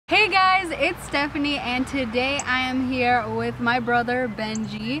it's Stephanie, and today I am here with my brother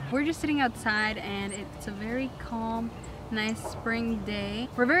Benji. We're just sitting outside and it's a very calm, nice spring day.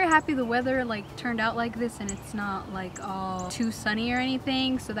 We're very happy the weather turned out like this and it's not all too sunny or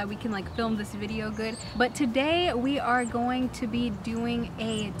anything, so that we can film this video good. But today we are going to be doing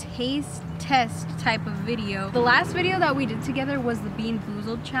a taste test type of video. The last video that we did together was the Bean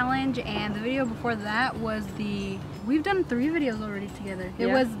Boozled challenge, and the video before that was we've done 3 videos already together. It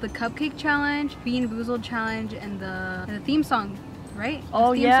was the cupcake challenge, Bean Boozled challenge, and the theme song, right?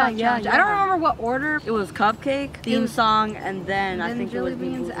 Oh yeah. I don't remember what order. It was cupcake, theme song, and then I think jelly it was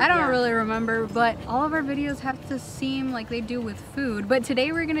beans. Bean I don't really remember, but all of our videos have to seem like they do with food. But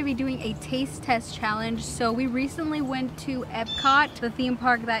today we're gonna be doing a taste test challenge. So we recently went to EPCOT, the theme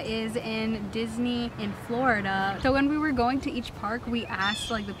park that is in Disney in Florida. So when we were going to each park, we asked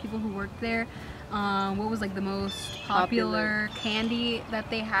the people who worked there what was the most popular candy that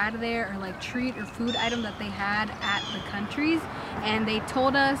they had there, or treat or food item that they had at the countries, and they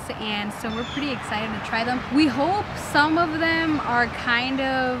told us, and so we're pretty excited to try them. We hope some of them are kind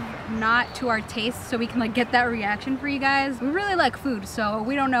of not to our taste, so we can get that reaction for you guys. We really like food, so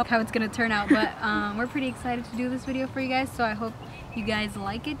we don't know how it's gonna turn out, but we're pretty excited to do this video for you guys, so I hope you guys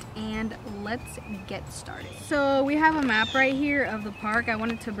like it, and let's get started. So we have a map right here of the park. I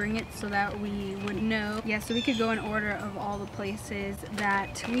wanted to bring it so that we would know. Yeah, so we could go in order of all the places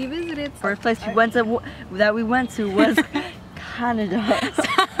that we visited. First place we went to was Canada.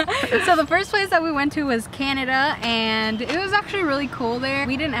 So the first place that we went to was Canada, and it was actually really cool there.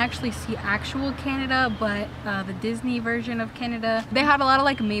 We didn't actually see actual Canada, but the Disney version of Canada. They had a lot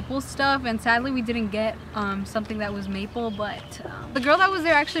of maple stuff, and sadly we didn't get something that was maple, but the girl that was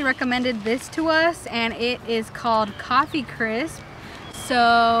there actually recommended this to us, and it is called Coffee Crisp.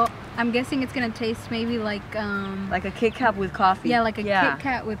 So I'm guessing it's gonna taste maybe like a Kit Kat with coffee. Yeah, like a Kit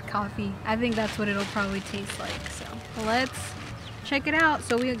Kat with coffee. I think that's what it'll probably taste like. So let's check it out.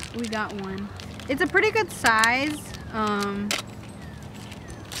 So we got one. It's a pretty good size,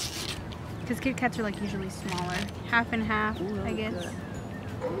 because Kit Kats are usually smaller, half and half. Ooh, I guess. Good.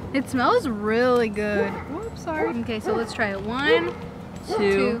 It smells really good. Whoops, sorry. Okay, so let's try it. 1,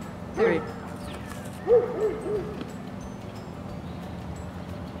 2, 3.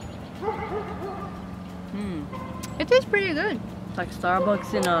 It tastes pretty good. It's like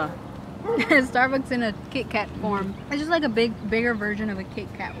Starbucks in a Starbucks in a Kit Kat form. It's just a bigger version of a Kit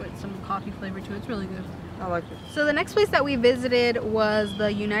Kat with some coffee flavor to it. It's really good. I like it. So the next place that we visited was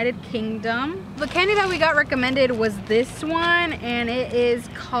the United Kingdom. The candy that we got recommended was this one, and it is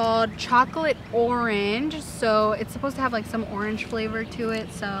called Chocolate Orange. So it's supposed to have some orange flavor to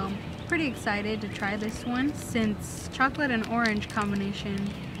it. So pretty excited to try this one, since chocolate and orange combination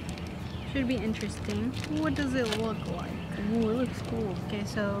should be interesting. What does it look like? Ooh, it looks cool. Okay,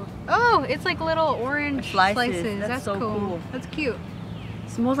 so it's little orange slices. That's so cool. That's cute. It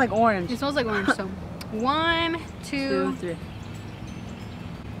smells like orange. It smells like orange. So 1, 2, 3.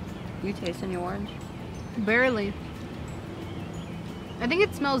 You taste any orange? Barely. I think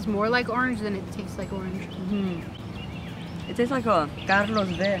it smells more like orange than it tastes like orange. It tastes like a Carlos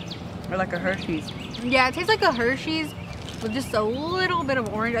V, or like a Hershey's. Yeah, it tastes like a Hershey's with just a little bit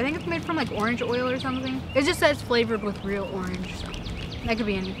of orange. I think it's made from orange oil or something. It just says flavored with real orange, so that could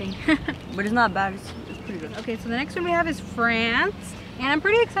be anything. But it's not bad. It's pretty good. Okay, so the next one we have is France, and I'm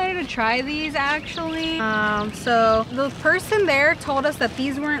pretty excited to try these actually. So the person there told us that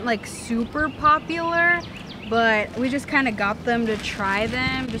these weren't super popular, but we just kind of got them to try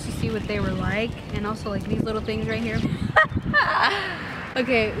them just to see what they were like, and also these little things right here.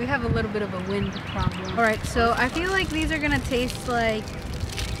 Okay, we have a little bit of a wind problem. Alright, so I feel like these are gonna taste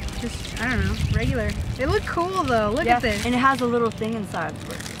just, I don't know, regular. They look cool though, look at this. And it has a little thing inside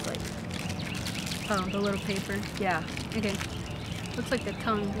where it's oh, the little paper. Yeah. Okay, looks like the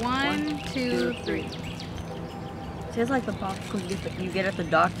tongue. 1, 2, 3. It tastes like the popcorn you get at the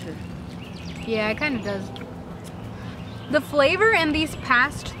doctor. Yeah, it kind of does. The flavor in these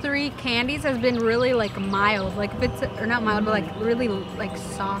past 3 candies has been really mild, if it's, or not mild, but really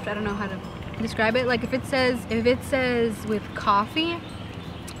soft. I don't know how to describe it. If it says with coffee,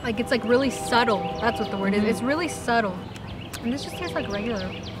 it's really subtle. That's what the word is. It's really subtle, and this just tastes like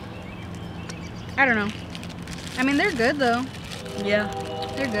regular. I don't know. I mean, they're good though. Yeah,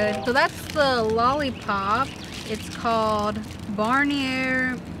 they're good. So that's the lollipop. It's called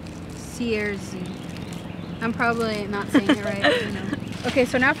Barnier Cierzi. I'm probably not saying it right, you know. Okay,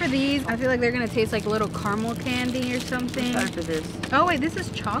 so now for these, I feel like they're gonna taste like little caramel candy or something. Let's start for this. Oh wait, this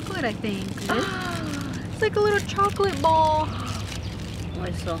is chocolate, I think. It's like a little chocolate ball.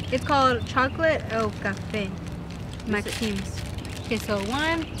 Wait, so it's called chocolate au café. Maxime's. Okay, so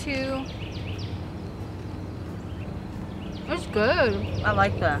 1, 2. It's good. I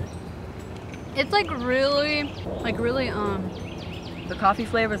like that. It's like really, The coffee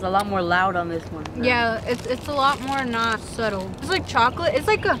flavor is a lot more loud on this one. yeah, it's a lot more not subtle. It's like chocolate. It's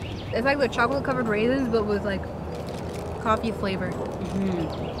like the chocolate covered raisins, but with like coffee flavor.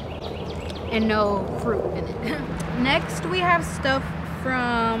 And no fruit in it. Next, we have stuff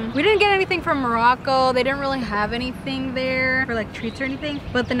from, we didn't get anything from Morocco. They didn't really have anything there for like treats or anything.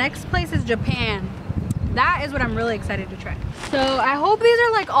 But the next place is Japan. That is what I'm really excited to try. So I hope these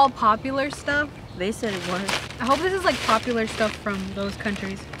are like all popular stuff. They said it was. I hope this is like popular stuff from those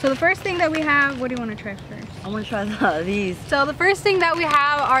countries. So the first thing that we have, what do you want to try first? I want to try these. So the first thing that we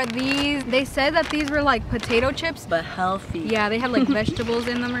have are these. They said that these were like potato chips. But healthy. Yeah, they had like vegetables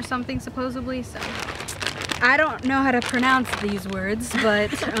in them or something supposedly. So I don't know how to pronounce these words,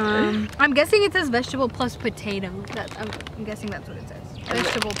 but I'm guessing it says vegetable plus potato. I'm guessing that's what it says.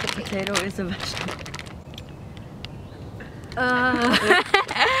 Vegetable potato. Potato is a vegetable.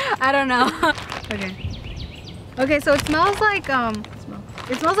 I don't know. Okay. Okay, so it smells like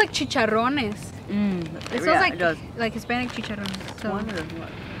it smells like chicharrones. It smells like Hispanic chicharrones. So One or what?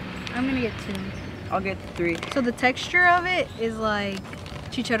 I'm gonna get 2. I'll get 3. So the texture of it is like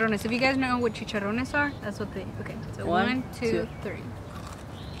chicharrones. If you guys know what chicharrones are, that's what they. Okay, so 1, 2, 3.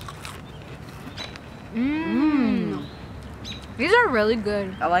 These are really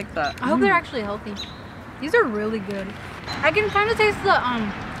good. I like that. I hope they're actually healthy. These are really good. I can kind of taste the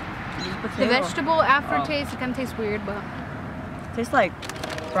vegetable aftertaste. It kind of tastes weird, but tastes like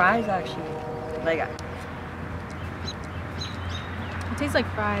fries actually. Like it tastes like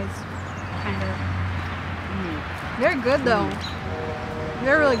fries, kind of. They're good though.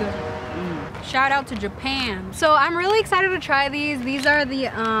 They're really good. Shout out to Japan. So I'm really excited to try these. These are the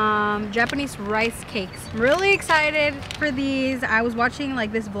Japanese rice cakes. I'm really excited for these. I was watching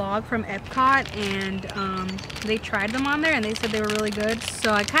like this vlog from EPCOT and they tried them on there and they said they were really good.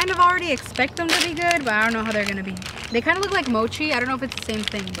 So I kind of already expect them to be good, but I don't know how they're gonna be. They kind of look like mochi. I don't know if it's the same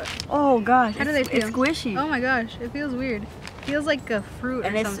thing, but oh gosh, how do they feel? It's squishy. Oh my gosh, it feels weird. It feels like a fruit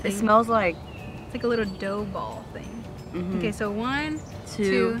or something. It smells like it's like a little dough ball thing. Okay, so 1,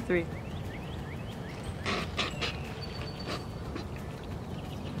 2, 3.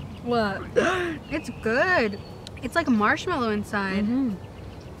 What? It's good. It's like a marshmallow inside.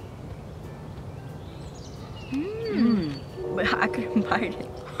 But I couldn't bite it.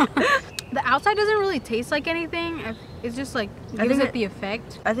 The outside doesn't really taste like anything. It's just like gives it the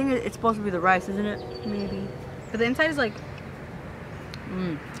effect. I think it's supposed to be the rice, isn't it? Maybe. But the inside is like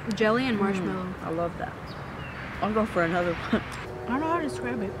jelly and marshmallow. I love that. I'll go for another one. I don't know how to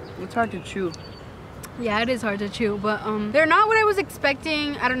describe it. It's hard to chew. Yeah, it is hard to chew, but they're not what I was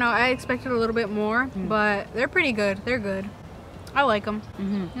expecting. I don't know. I expected a little bit more, but they're pretty good. They're good. I like them.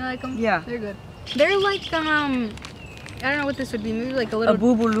 You like them? Yeah. They're good. They're like I don't know what this would be. Maybe like a little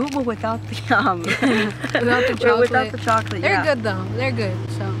boo-boo-loo without the without the chocolate. Without the chocolate. They're good though. They're good.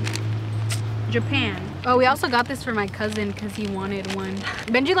 So Japan. Oh, we also got this for my cousin because he wanted one.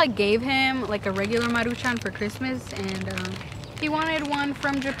 Benji like gave him like a regular Maruchan for Christmas, and he wanted one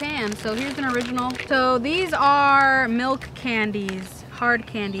from Japan. So here's an original. So these are milk candies, hard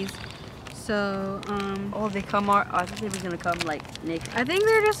candies. So oh, they come out. I think they were gonna come like naked. I think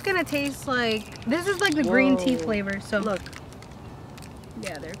they're just gonna taste like, this is like the green tea flavor. So look.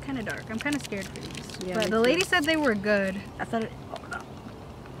 Yeah, they're kind of dark. I'm kind of scared for these. Yeah, but the lady said they were good. I thought it. Oh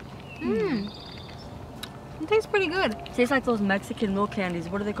no. It tastes pretty good. It tastes like those Mexican milk candies.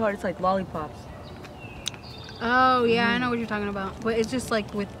 What are they called? It's like lollipops. Oh yeah, I know what you're talking about. But it's just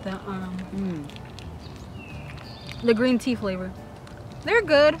like with the green tea flavor. They're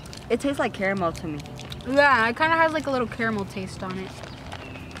good. It tastes like caramel to me. Yeah, it kind of has like a little caramel taste on it.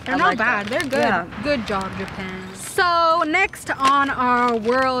 They're not like bad. that. They're good. Yeah. Good job, Japan. So next on our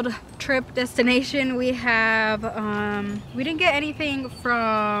world trip destination, we have we didn't get anything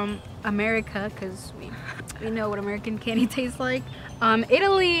from America because we know what American candy tastes like.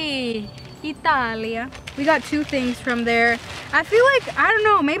 Italy. Italia. We got 2 things from there. I feel like, I don't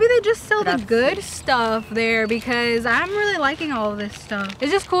know, maybe they just sell the good stuff there because I'm really liking all of this stuff.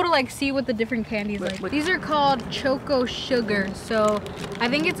 It's just cool to like see what the different candies like. These are called Choco Sugar. So I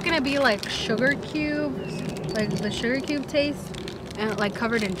think it's gonna be like sugar cubes, like the sugar cube taste, and like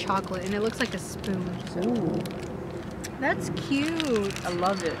covered in chocolate, and it looks like a spoon. So. Ooh. That's cute. I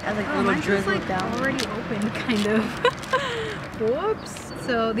love it. I like Oh, little mine's just like down. already opened, kind of. Whoops.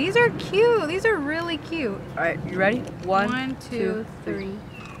 So these are cute. These are really cute. All right, you ready? 1, 2, 3.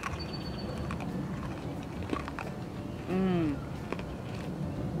 Mmm.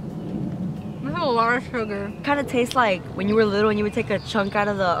 This is a lot of sugar. Kind of tastes like when you were little and you would take a chunk out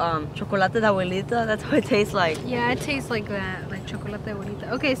of the chocolate de abuelita. That's what it tastes like. Yeah, it tastes like that, like chocolate de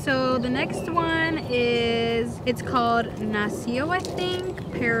abuelita. Okay, so the next one is, it's called Nacio, I think.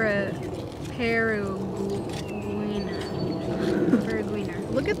 Peruguina.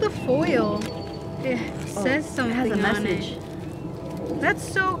 Look at the foil. It says something it has a on message. it. That's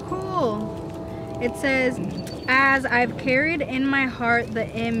so cool. It says, as I've carried in my heart the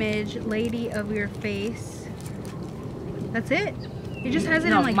image, lady of your face. That's it. It just has it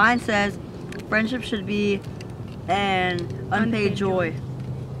No, in like... mine says, friendship should be an unpaid joy.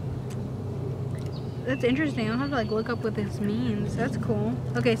 That's interesting. I'll have to like look up what this means. That's cool.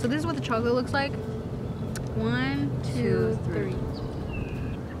 Okay, so this is what the chocolate looks like. 1, 2, 3.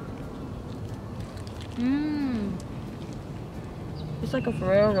 Mmm. It's like a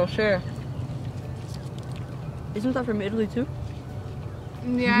Ferrero Rocher. Isn't that from Italy too?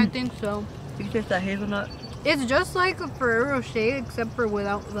 Yeah, I think so. You can taste that hazelnut. It's just like a Ferrero Rocher, except for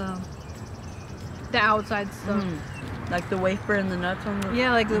without the outside stuff. Like the wafer and the nuts on the...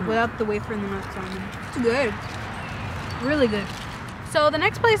 Yeah, like without the wafer and the nuts on them. It's good. Really good. So the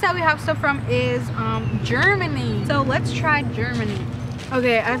next place that we have stuff from is Germany. So let's try Germany.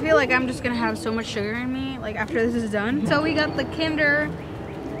 Okay, I feel like I'm just gonna have so much sugar in me, like after this is done. So we got the Kinder,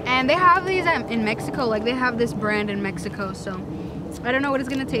 and they have these in Mexico. Like they have this brand in Mexico, so I don't know what it's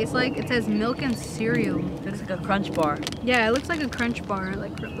gonna taste like. It says milk and cereal. Looks like a crunch bar. Yeah, it looks like a crunch bar,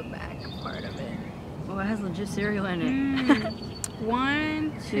 like from the back part of it. Oh, it has legit cereal in it.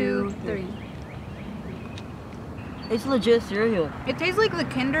 1, 2, 3. It's legit cereal. It tastes like the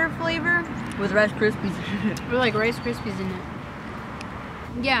Kinder flavor. With Rice Krispies. Or like Rice Krispies in it.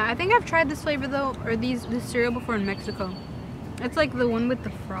 Yeah, I think I've tried this flavor though, or this cereal before in Mexico. It's like the one with the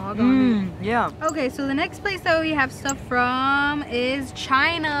frog on it. Yeah. Okay, so the next place that we have stuff from is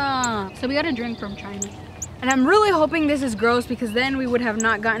China. So we got a drink from China. And I'm really hoping this is gross because then we would have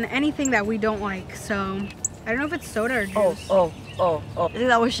not gotten anything that we don't like. So I don't know if it's soda or juice. Oh. I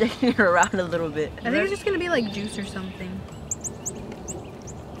think I was shaking her around a little bit. I think it's just gonna be like juice or something.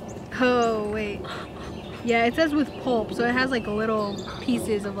 Oh, wait. Yeah, it says with pulp, so it has like little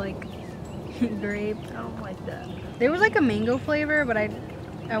pieces of like grape. I don't like that. There was like a mango flavor, but I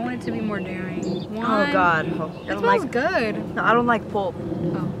want it to be more daring. Oh God. It smells good. No, I don't like pulp.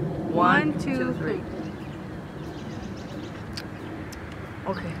 Oh. 1, 2, 3.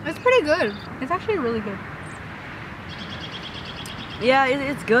 Okay. It's pretty good. It's actually really good. Yeah,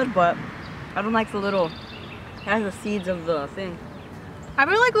 it's good, but I don't like the little, it has the seeds of the thing. I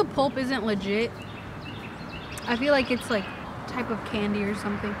feel like the pulp isn't legit. I feel like it's like type of candy or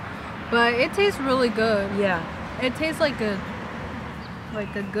something, but it tastes really good. Yeah. It tastes like a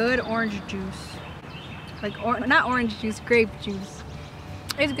good orange juice. Not orange juice, grape juice.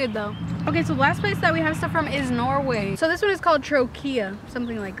 It's good though. Okay, so the last place that we have stuff from is Norway. So this one is called Trokia,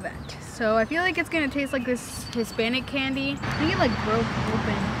 something like that. So I feel like it's gonna taste like this Hispanic candy. I think it like broke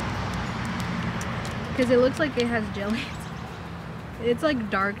open because it looks like it has jelly. It's like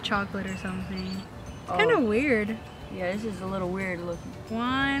dark chocolate or something. It's kind of weird. Yeah, this is a little weird looking.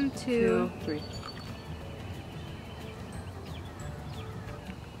 1, 2, 3.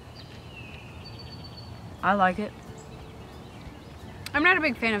 I like it. I'm not a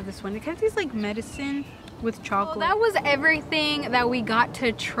big fan of this one. It kind of tastes like medicine with chocolate. Well, that was everything that we got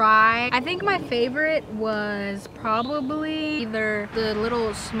to try. I think my favorite was probably either the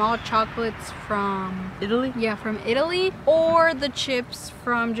little small chocolates from Italy? Yeah, from Italy, or the chips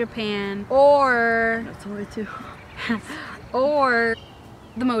from Japan, or That's only 2. or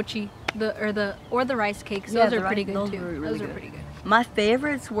the mochi, or the rice cakes. Those are pretty good too. Those are pretty good. My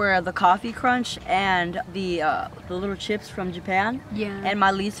favorites were the coffee crunch and the little chips from Japan. Yeah. And my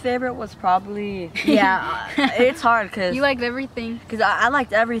least favorite was probably it's hard because you liked everything. Because I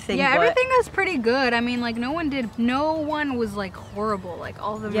liked everything. Yeah, everything was pretty good. I mean, like no one was like horrible. Like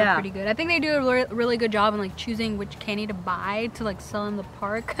all of them were pretty good. I think they do a really good job in like choosing which candy to buy to like sell in the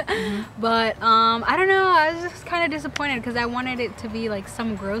park. But I don't know. I was just kind of disappointed because I wanted it to be like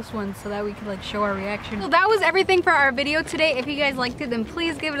some gross ones so that we could like show our reaction. So that was everything for our video today. If you guys liked it, then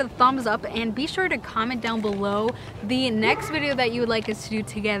please give it a thumbs up and be sure to comment down below the next video that you would like us to do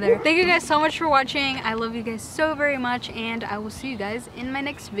together. Thank you guys so much for watching. I love you guys so very much, and I will see you guys in my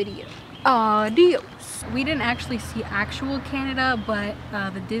next video. Adios. We didn't actually see actual Canada, but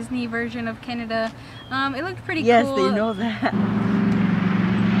the Disney version of Canada, it looked pretty cool. Yes, they know that.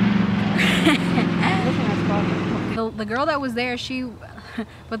 The girl that was there,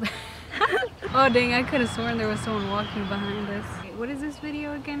 oh dang, I could have sworn there was someone walking behind us. What is this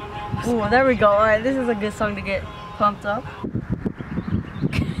video again? Oh, there we go. Alright, this is a good song to get pumped up.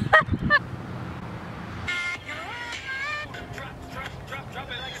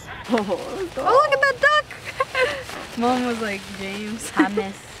 Oh, look at that duck! Mom was like, James. I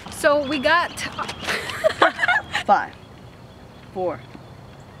miss. So we got 5, 4,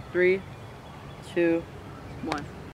 3, 2, 1.